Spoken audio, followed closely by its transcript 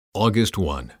August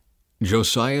 1.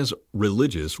 Josiah's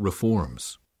religious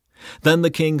reforms. Then the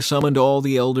king summoned all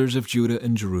the elders of Judah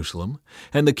and Jerusalem,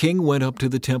 and the king went up to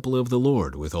the temple of the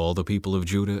Lord with all the people of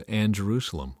Judah and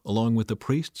Jerusalem, along with the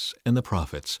priests and the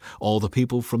prophets, all the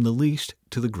people from the least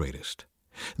to the greatest.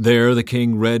 There the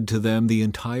king read to them the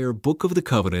entire book of the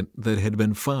covenant that had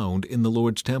been found in the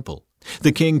Lord's temple.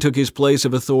 The king took his place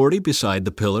of authority beside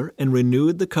the pillar and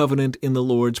renewed the covenant in the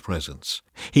Lord's presence.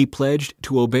 He pledged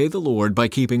to obey the Lord by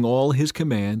keeping all his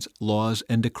commands, laws,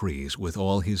 and decrees with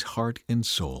all his heart and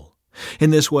soul.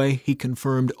 In this way he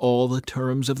confirmed all the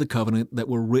terms of the covenant that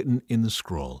were written in the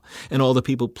scroll, and all the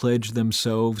people pledged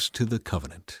themselves to the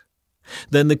covenant.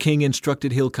 Then the king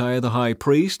instructed Hilkiah the high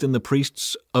priest and the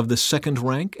priests of the second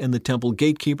rank and the temple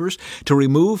gatekeepers to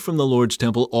remove from the Lord's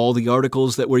temple all the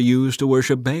articles that were used to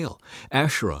worship Baal,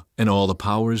 Asherah, and all the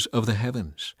powers of the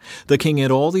heavens. The king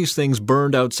had all these things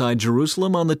burned outside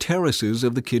Jerusalem on the terraces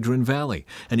of the Kidron Valley,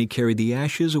 and he carried the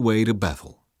ashes away to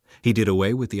Bethel. He did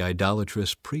away with the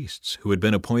idolatrous priests who had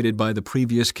been appointed by the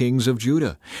previous kings of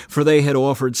Judah, for they had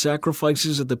offered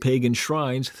sacrifices at the pagan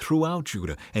shrines throughout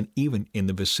Judah and even in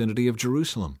the vicinity of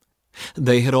Jerusalem.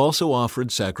 They had also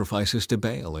offered sacrifices to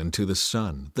Baal and to the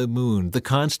sun, the moon, the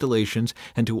constellations,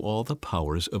 and to all the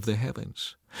powers of the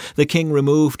heavens. The king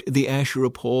removed the Asherah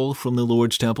pole from the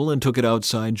Lord's temple and took it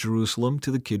outside Jerusalem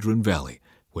to the Kidron Valley,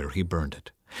 where he burned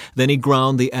it. Then he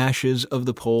ground the ashes of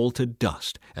the pole to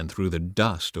dust and threw the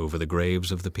dust over the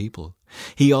graves of the people.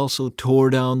 He also tore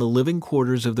down the living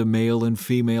quarters of the male and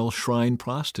female shrine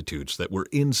prostitutes that were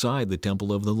inside the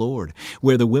temple of the Lord,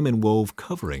 where the women wove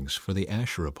coverings for the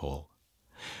Asherah pole.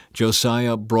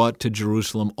 Josiah brought to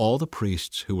Jerusalem all the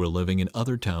priests who were living in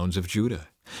other towns of Judah.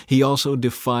 He also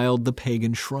defiled the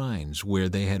pagan shrines where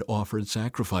they had offered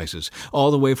sacrifices, all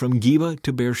the way from Geba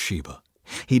to Beersheba.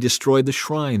 He destroyed the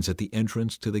shrines at the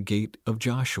entrance to the gate of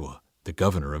Joshua, the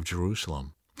governor of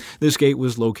Jerusalem. This gate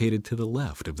was located to the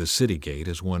left of the city gate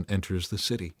as one enters the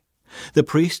city. The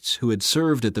priests who had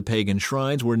served at the pagan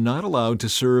shrines were not allowed to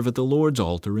serve at the Lord's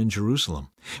altar in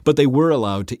Jerusalem, but they were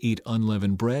allowed to eat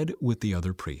unleavened bread with the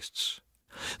other priests.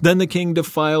 Then the king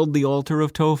defiled the altar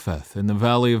of Topheth in the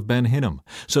valley of Ben Hinnom,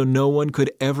 so no one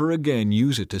could ever again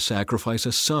use it to sacrifice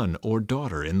a son or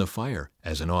daughter in the fire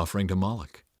as an offering to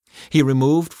Moloch. He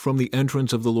removed from the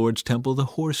entrance of the Lord's temple the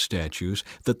horse statues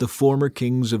that the former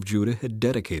kings of Judah had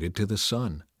dedicated to the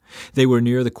sun. They were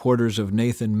near the quarters of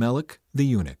Nathan-Melech the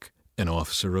eunuch, an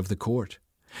officer of the court.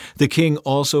 The king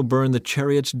also burned the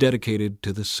chariots dedicated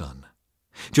to the sun.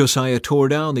 Josiah tore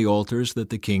down the altars that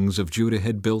the kings of Judah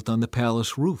had built on the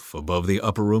palace roof above the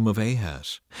upper room of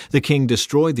Ahaz. The king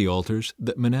destroyed the altars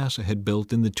that Manasseh had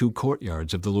built in the two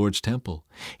courtyards of the Lord's temple.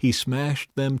 He smashed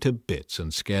them to bits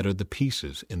and scattered the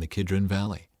pieces in the Kidron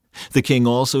Valley. The king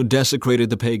also desecrated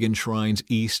the pagan shrines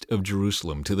east of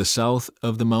Jerusalem, to the south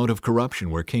of the Mount of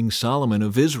Corruption, where King Solomon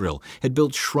of Israel had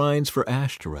built shrines for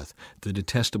Ashtoreth, the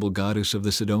detestable goddess of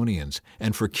the Sidonians,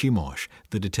 and for Chemosh,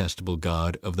 the detestable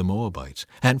god of the Moabites,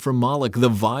 and for Moloch, the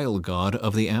vile god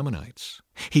of the Ammonites.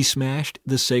 He smashed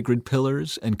the sacred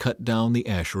pillars and cut down the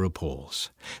Asherah poles.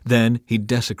 Then he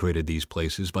desecrated these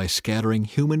places by scattering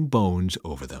human bones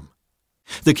over them.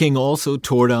 The king also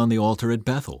tore down the altar at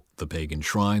Bethel, the pagan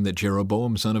shrine that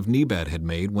Jeroboam son of Nebat had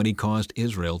made when he caused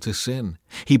Israel to sin.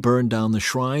 He burned down the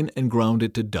shrine and ground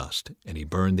it to dust, and he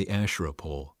burned the Asherah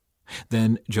pole.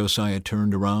 Then Josiah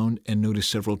turned around and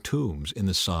noticed several tombs in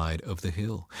the side of the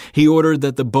hill. He ordered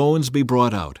that the bones be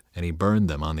brought out, and he burned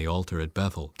them on the altar at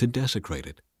Bethel to desecrate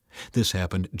it. This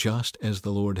happened just as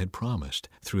the Lord had promised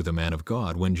through the man of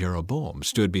God when Jeroboam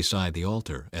stood beside the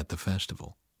altar at the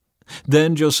festival.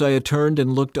 Then Josiah turned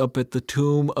and looked up at the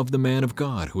tomb of the man of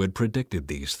God who had predicted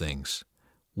these things.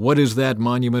 "What is that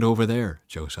monument over there?"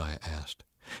 Josiah asked.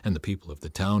 And the people of the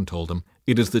town told him,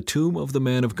 "It is the tomb of the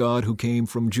man of God who came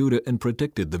from Judah and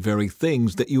predicted the very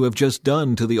things that you have just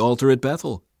done to the altar at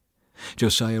Bethel."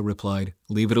 Josiah replied,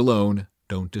 "Leave it alone.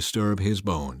 Don't disturb his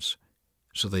bones."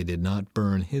 So they did not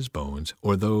burn his bones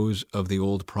or those of the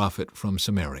old prophet from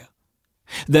Samaria.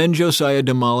 Then Josiah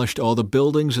demolished all the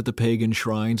buildings at the pagan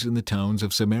shrines in the towns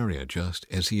of Samaria, just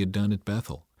as he had done at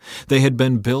Bethel. They had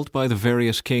been built by the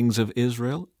various kings of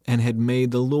Israel and had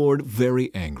made the Lord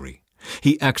very angry.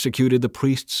 He executed the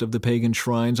priests of the pagan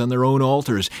shrines on their own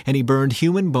altars, and he burned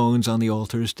human bones on the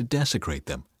altars to desecrate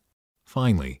them.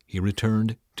 Finally, he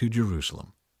returned to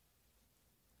Jerusalem.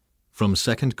 From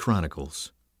 2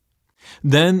 Chronicles.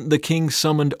 Then the king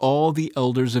summoned all the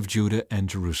elders of Judah and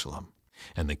Jerusalem.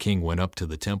 And the king went up to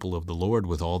the temple of the Lord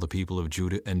with all the people of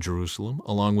Judah and Jerusalem,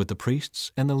 along with the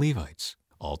priests and the Levites.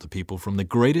 all the people from the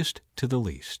greatest to the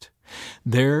least.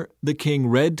 There the king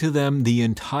read to them the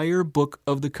entire book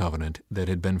of the covenant that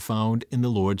had been found in the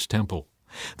Lord's temple.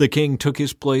 The king took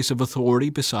his place of authority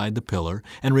beside the pillar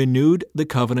and renewed the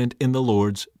covenant in the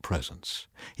Lord's presence.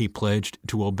 He pledged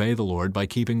to obey the Lord by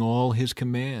keeping all his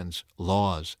commands,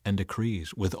 laws, and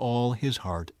decrees with all his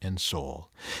heart and soul.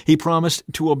 He promised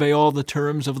to obey all the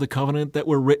terms of the covenant that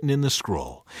were written in the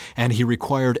scroll, and he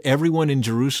required everyone in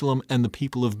Jerusalem and the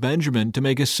people of Benjamin to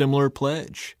make a similar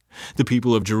pledge. The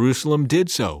people of Jerusalem did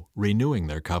so, renewing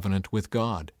their covenant with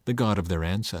God, the God of their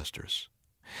ancestors.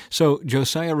 So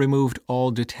Josiah removed all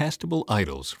detestable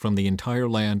idols from the entire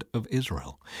land of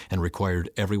Israel and required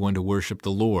everyone to worship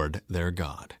the Lord their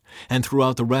God. And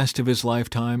throughout the rest of his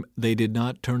lifetime, they did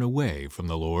not turn away from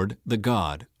the Lord, the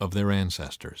God of their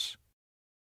ancestors.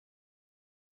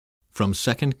 From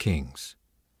 2 Kings,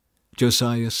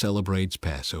 Josiah celebrates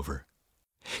Passover.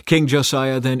 King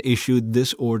Josiah then issued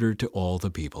this order to all the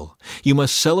people: "You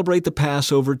must celebrate the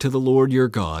Passover to the Lord your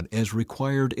God as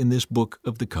required in this book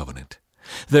of the covenant."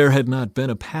 There had not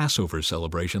been a Passover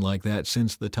celebration like that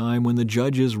since the time when the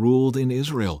judges ruled in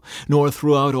Israel, nor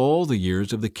throughout all the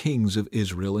years of the kings of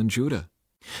Israel and Judah.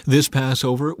 This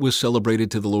Passover was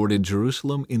celebrated to the Lord in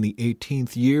Jerusalem in the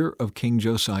 18th year of King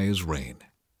Josiah's reign.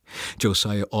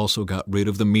 Josiah also got rid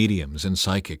of the mediums and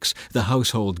psychics, the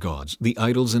household gods, the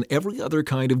idols, and every other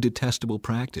kind of detestable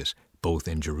practice, both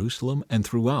in Jerusalem and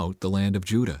throughout the land of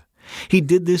Judah. He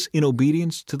did this in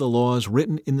obedience to the laws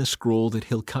written in the scroll that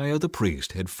Hilkiah the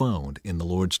priest had found in the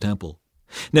Lord's temple.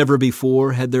 Never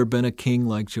before had there been a king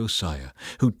like Josiah,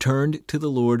 who turned to the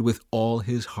Lord with all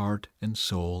his heart and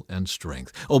soul and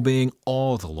strength, obeying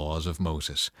all the laws of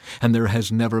Moses, and there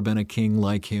has never been a king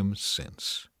like him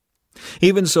since.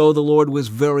 Even so, the Lord was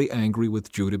very angry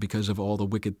with Judah because of all the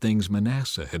wicked things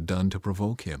Manasseh had done to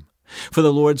provoke him. For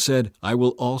the Lord said, "I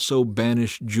will also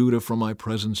banish Judah from my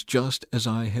presence, just as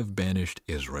I have banished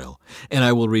Israel. And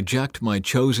I will reject my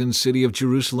chosen city of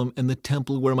Jerusalem and the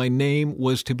temple where my name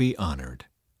was to be honored."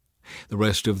 The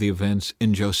rest of the events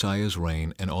in Josiah's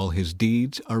reign and all his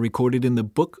deeds are recorded in the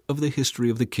book of the history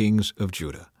of the kings of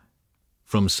Judah.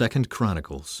 From 2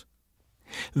 Chronicles.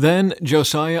 Then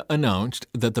Josiah announced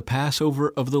that the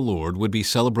Passover of the Lord would be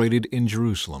celebrated in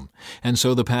Jerusalem, and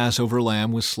so the Passover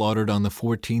lamb was slaughtered on the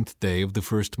 14th day of the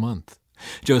first month.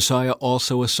 Josiah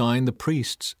also assigned the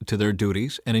priests to their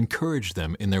duties and encouraged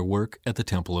them in their work at the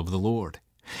temple of the Lord.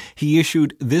 He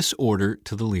issued this order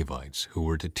to the Levites, who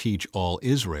were to teach all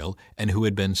Israel and who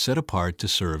had been set apart to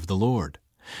serve the Lord: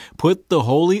 "Put the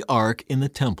holy ark in the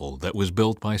temple that was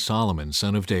built by Solomon,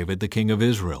 son of David, the king of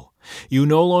Israel. You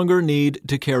no longer need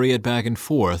to carry it back and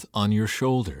forth on your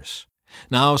shoulders.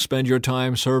 Now spend your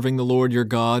time serving the Lord your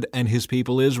God and his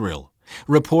people Israel.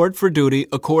 Report for duty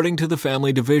according to the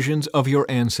family divisions of your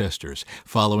ancestors,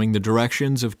 following the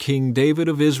directions of King David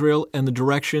of Israel and the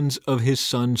directions of his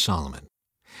son Solomon.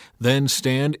 Then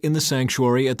stand in the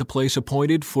sanctuary at the place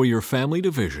appointed for your family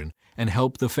division and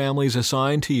help the families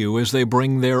assigned to you as they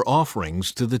bring their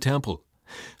offerings to the temple.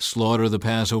 Slaughter the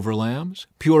Passover lambs,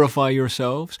 purify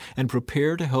yourselves, and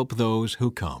prepare to help those who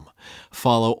come.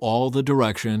 Follow all the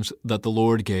directions that the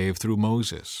Lord gave through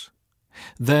Moses."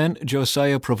 Then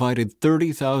Josiah provided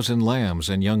 30,000 lambs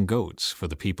and young goats for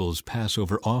the people's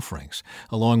Passover offerings,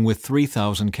 along with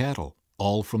 3,000 cattle,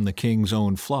 all from the king's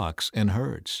own flocks and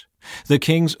herds. The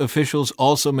king's officials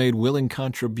also made willing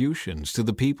contributions to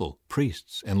the people,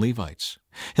 priests, and Levites.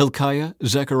 Hilkiah,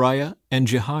 Zechariah, and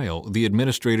Jehiel, the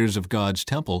administrators of God's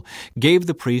temple, gave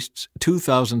the priests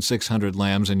 2,600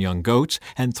 lambs and young goats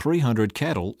and 300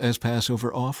 cattle as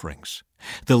Passover offerings.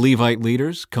 The Levite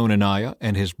leaders, Conaniah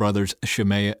and his brothers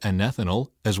Shemaiah and Nethanel,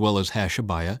 as well as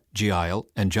Hashabiah, Jeiel,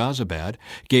 and Jozabad,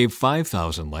 gave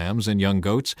 5,000 lambs and young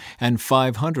goats and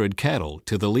 500 cattle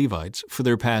to the Levites for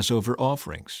their Passover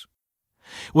offerings.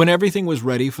 When everything was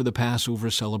ready for the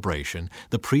Passover celebration,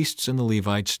 the priests and the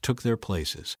Levites took their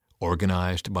places,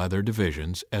 organized by their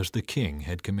divisions as the king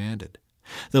had commanded.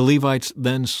 The Levites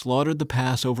then slaughtered the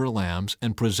Passover lambs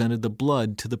and presented the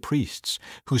blood to the priests,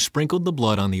 who sprinkled the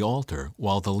blood on the altar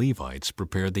while the Levites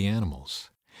prepared the animals.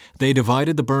 They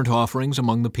divided the burnt offerings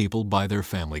among the people by their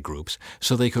family groups,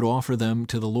 so they could offer them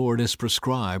to the Lord as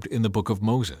prescribed in the book of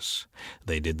Moses.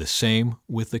 They did the same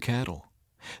with the cattle.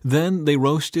 Then they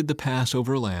roasted the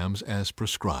Passover lambs as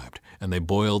prescribed, and they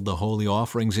boiled the holy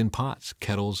offerings in pots,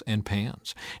 kettles, and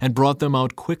pans, and brought them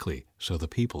out quickly so the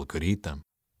people could eat them.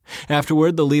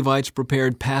 Afterward, the Levites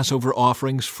prepared Passover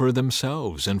offerings for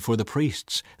themselves and for the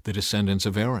priests, the descendants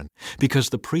of Aaron, because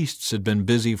the priests had been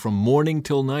busy from morning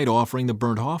till night offering the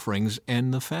burnt offerings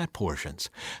and the fat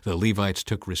portions. The Levites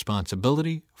took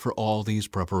responsibility for all these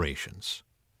preparations.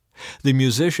 The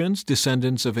musicians,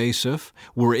 descendants of Asaph,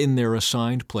 were in their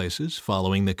assigned places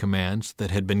following the commands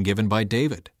that had been given by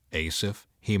David, Asaph,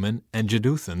 Heman, and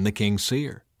Jeduthun, the king's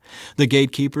seer. The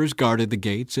gatekeepers guarded the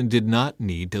gates and did not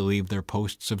need to leave their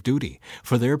posts of duty,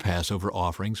 for their Passover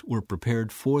offerings were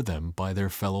prepared for them by their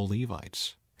fellow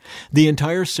Levites. The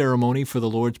entire ceremony for the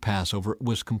Lord's Passover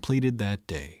was completed that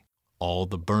day. All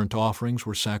the burnt offerings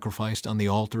were sacrificed on the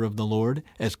altar of the Lord,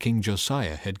 as King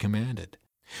Josiah had commanded.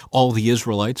 All the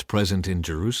Israelites present in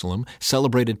Jerusalem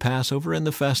celebrated Passover and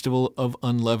the festival of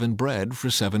unleavened bread for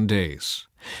 7 days.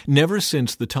 Never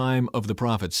since the time of the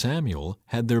prophet Samuel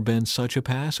had there been such a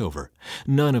Passover.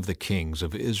 None of the kings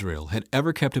of Israel had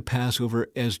ever kept a Passover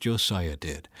as Josiah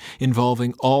did,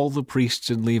 involving all the priests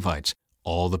and Levites,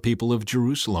 all the people of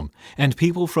Jerusalem, and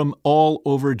people from all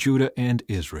over Judah and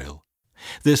Israel.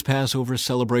 This Passover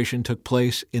celebration took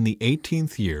place in the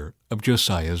 18th year of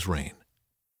Josiah's reign.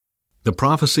 The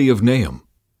prophecy of Nahum.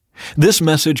 This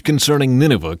message concerning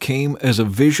Nineveh came as a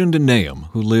vision to Nahum,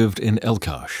 who lived in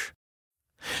Elkosh.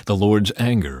 The Lord's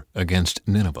anger against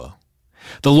Nineveh.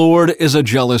 The Lord is a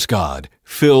jealous God,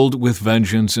 filled with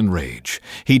vengeance and rage.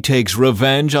 He takes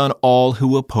revenge on all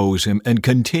who oppose him and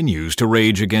continues to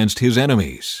rage against his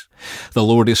enemies. The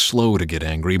Lord is slow to get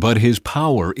angry, but his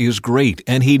power is great,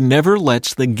 and he never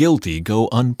lets the guilty go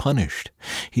unpunished.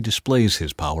 He displays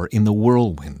his power in the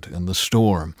whirlwind and the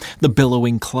storm. The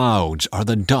billowing clouds are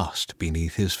the dust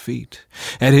beneath his feet.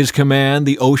 At his command,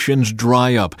 the oceans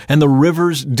dry up, and the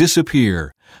rivers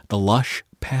disappear. The lush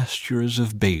pastures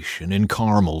of Bashan and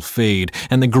Carmel fade,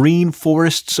 and the green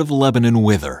forests of Lebanon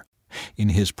wither. In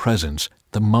his presence,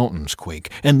 the mountains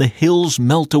quake, and the hills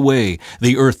melt away.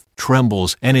 The earth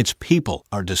trembles, and its people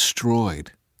are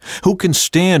destroyed. Who can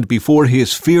stand before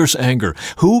his fierce anger?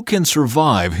 Who can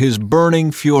survive his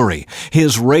burning fury?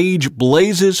 His rage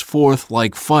blazes forth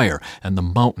like fire, and the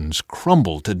mountains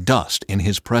crumble to dust in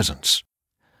his presence.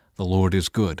 The Lord is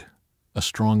good, a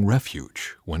strong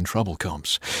refuge when trouble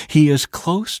comes. He is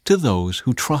close to those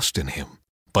who trust in him,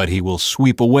 but he will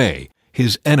sweep away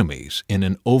his enemies in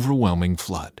an overwhelming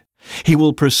flood. He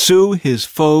will pursue his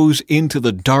foes into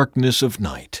the darkness of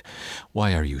night.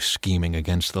 Why are you scheming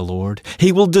against the Lord?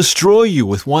 He will destroy you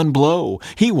with one blow.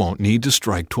 He won't need to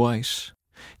strike twice.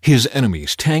 His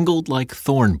enemies, tangled like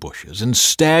thorn bushes and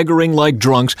staggering like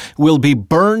drunks, will be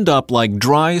burned up like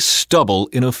dry stubble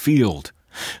in a field.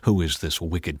 Who is this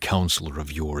wicked counselor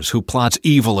of yours who plots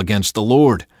evil against the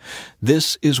Lord?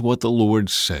 This is what the Lord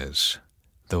says.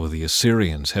 Though the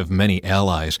Assyrians have many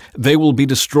allies, they will be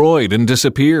destroyed and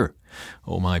disappear.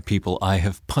 O my people, I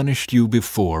have punished you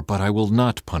before, but I will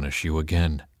not punish you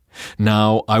again.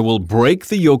 Now I will break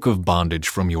the yoke of bondage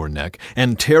from your neck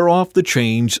and tear off the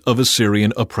chains of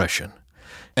Assyrian oppression.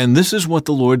 And this is what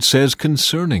the Lord says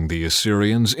concerning the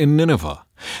Assyrians in Nineveh.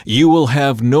 You will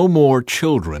have no more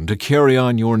children to carry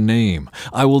on your name.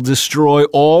 I will destroy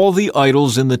all the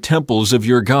idols in the temples of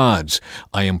your gods.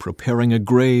 I am preparing a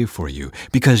grave for you,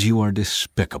 because you are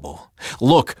despicable.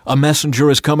 Look, a messenger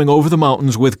is coming over the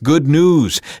mountains with good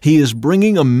news. He is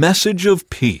bringing a message of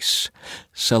peace.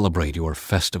 Celebrate your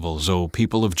festivals, O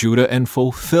people of Judah, and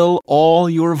fulfill all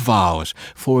your vows,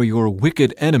 for your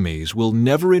wicked enemies will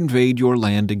never invade your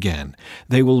land again.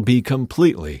 They will be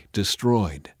completely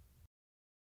destroyed.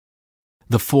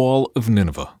 The fall of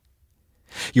Nineveh.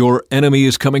 Your enemy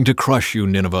is coming to crush you,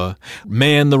 Nineveh.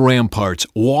 Man the ramparts,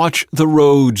 watch the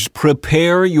roads,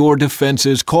 prepare your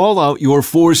defenses, call out your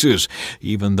forces.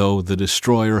 Even though the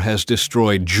destroyer has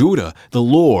destroyed Judah, the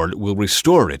Lord will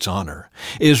restore its honor.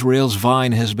 Israel's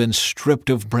vine has been stripped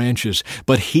of branches,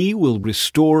 but he will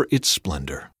restore its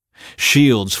splendor.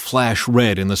 Shields flash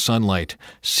red in the sunlight.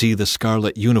 See the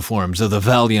scarlet uniforms of the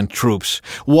valiant troops.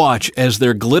 Watch as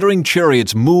their glittering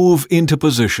chariots move into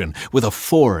position, with a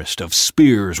forest of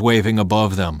spears waving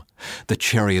above them. The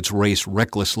chariots race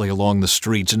recklessly along the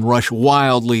streets and rush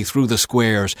wildly through the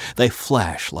squares. They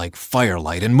flash like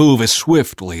firelight and move as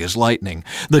swiftly as lightning.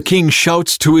 The king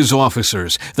shouts to his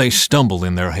officers. They stumble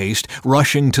in their haste,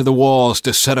 rushing to the walls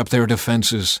to set up their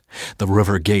defenses. The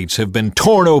river gates have been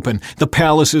torn open. The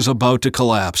palace is about to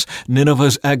collapse.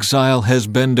 Nineveh's exile has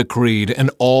been decreed,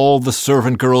 and all the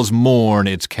servant girls mourn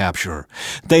its capture.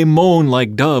 They moan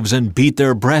like doves and beat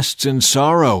their breasts in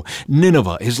sorrow.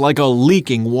 Nineveh is like a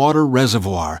leaking water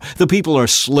reservoir. The people are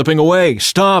slipping away.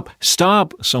 Stop!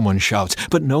 Stop! Someone shouts,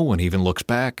 but no one even looks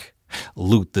back.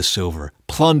 Loot the silver,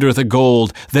 plunder the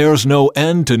gold. There's no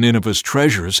end to Nineveh's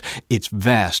treasures, its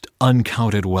vast,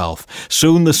 uncounted wealth.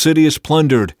 Soon the city is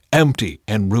plundered, empty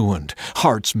and ruined.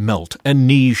 Hearts melt and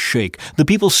knees shake. The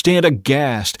people stand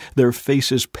aghast, their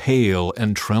faces pale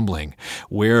and trembling.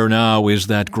 Where now is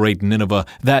that great Nineveh,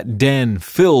 that den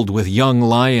filled with young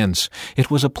lions?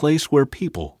 It was a place where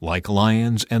people, like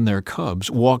lions and their cubs,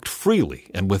 walked freely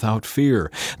and without fear.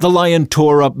 The lion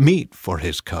tore up meat for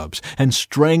his cubs and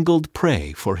strangled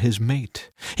prey for his mate.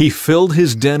 He filled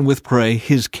his den with prey,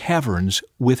 his caverns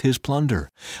with his plunder.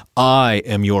 I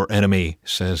am your enemy,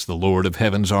 says the Lord of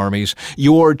heaven's armies.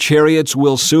 Your chariots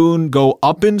will soon go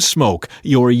up in smoke.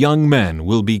 Your young men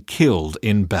will be killed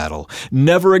in battle.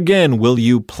 Never again will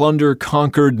you plunder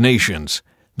conquered nations.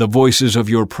 The voices of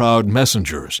your proud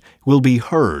messengers will be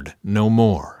heard no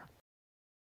more.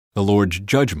 The Lord's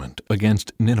judgment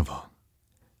against Nineveh.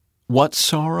 What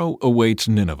sorrow awaits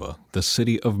Nineveh, the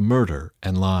city of murder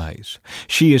and lies.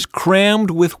 She is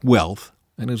crammed with wealth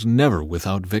and is never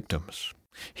without victims.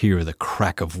 Hear the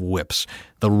crack of whips,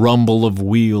 the rumble of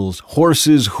wheels,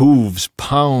 horses' hooves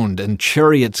pound, and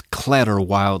chariots clatter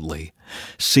wildly.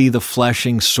 See the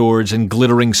flashing swords and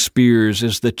glittering spears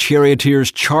as the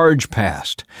charioteers charge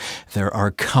past. There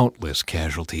are countless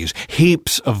casualties,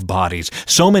 heaps of bodies,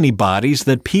 so many bodies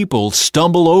that people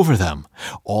stumble over them.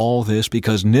 All this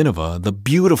because Nineveh, the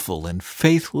beautiful and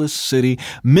faithless city,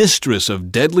 mistress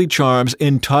of deadly charms,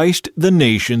 enticed the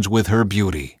nations with her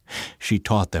beauty. She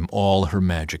taught them all her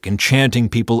magic, enchanting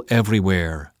people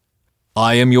everywhere.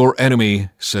 I am your enemy,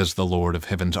 says the Lord of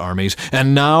heaven's armies,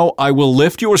 and now I will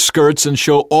lift your skirts and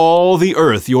show all the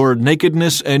earth your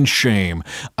nakedness and shame.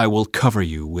 I will cover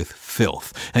you with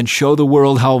filth and show the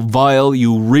world how vile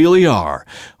you really are.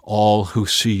 All who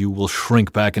see you will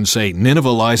shrink back and say, Nineveh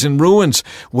lies in ruins.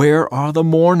 Where are the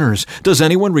mourners? Does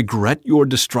anyone regret your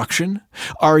destruction?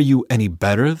 Are you any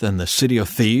better than the city of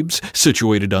Thebes,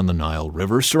 situated on the Nile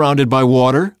River, surrounded by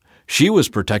water? She was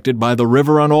protected by the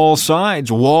river on all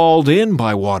sides, walled in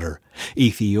by water.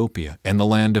 Ethiopia and the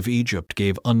land of Egypt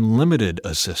gave unlimited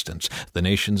assistance. The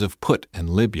nations of Put and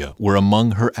Libya were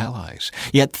among her allies.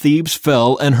 Yet Thebes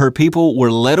fell, and her people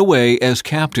were led away as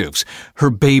captives. Her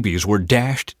babies were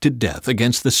dashed to death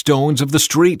against the stones of the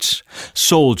streets.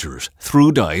 Soldiers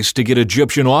threw dice to get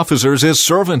Egyptian officers as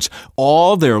servants.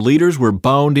 All their leaders were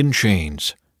bound in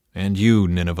chains. And you,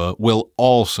 Nineveh, will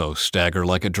also stagger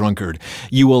like a drunkard.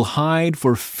 You will hide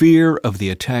for fear of the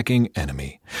attacking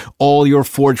enemy. All your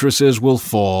fortresses will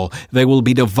fall. They will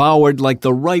be devoured like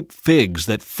the ripe figs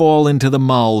that fall into the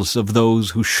mouths of those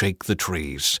who shake the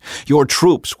trees. Your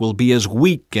troops will be as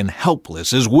weak and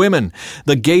helpless as women.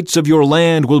 The gates of your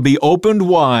land will be opened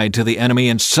wide to the enemy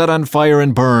and set on fire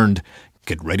and burned.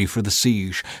 Get ready for the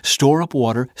siege. Store up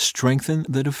water, strengthen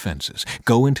the defenses.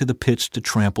 Go into the pits to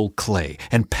trample clay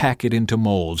and pack it into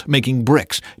molds, making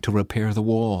bricks to repair the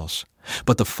walls.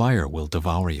 But the fire will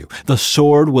devour you. The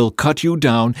sword will cut you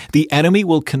down. The enemy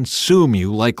will consume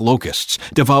you like locusts,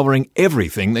 devouring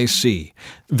everything they see.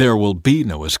 There will be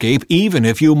no escape, even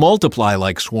if you multiply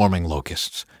like swarming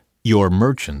locusts. Your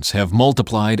merchants have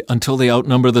multiplied until they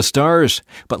outnumber the stars,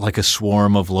 but like a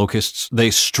swarm of locusts,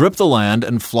 they strip the land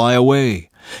and fly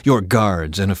away. Your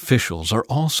guards and officials are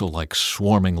also like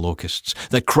swarming locusts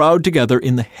that crowd together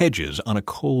in the hedges on a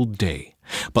cold day.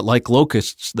 But like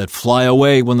locusts that fly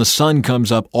away when the sun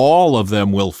comes up, all of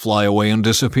them will fly away and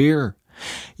disappear.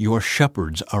 Your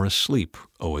shepherds are asleep,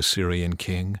 O Assyrian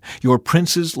king. Your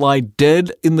princes lie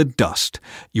dead in the dust.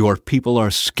 Your people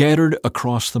are scattered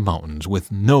across the mountains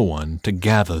with no one to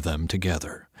gather them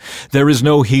together. There is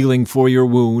no healing for your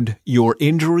wound. Your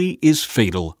injury is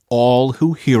fatal. All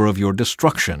who hear of your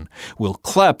destruction will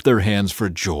clap their hands for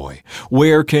joy.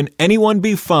 Where can anyone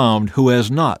be found who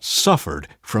has not suffered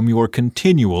from your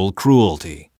continual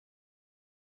cruelty?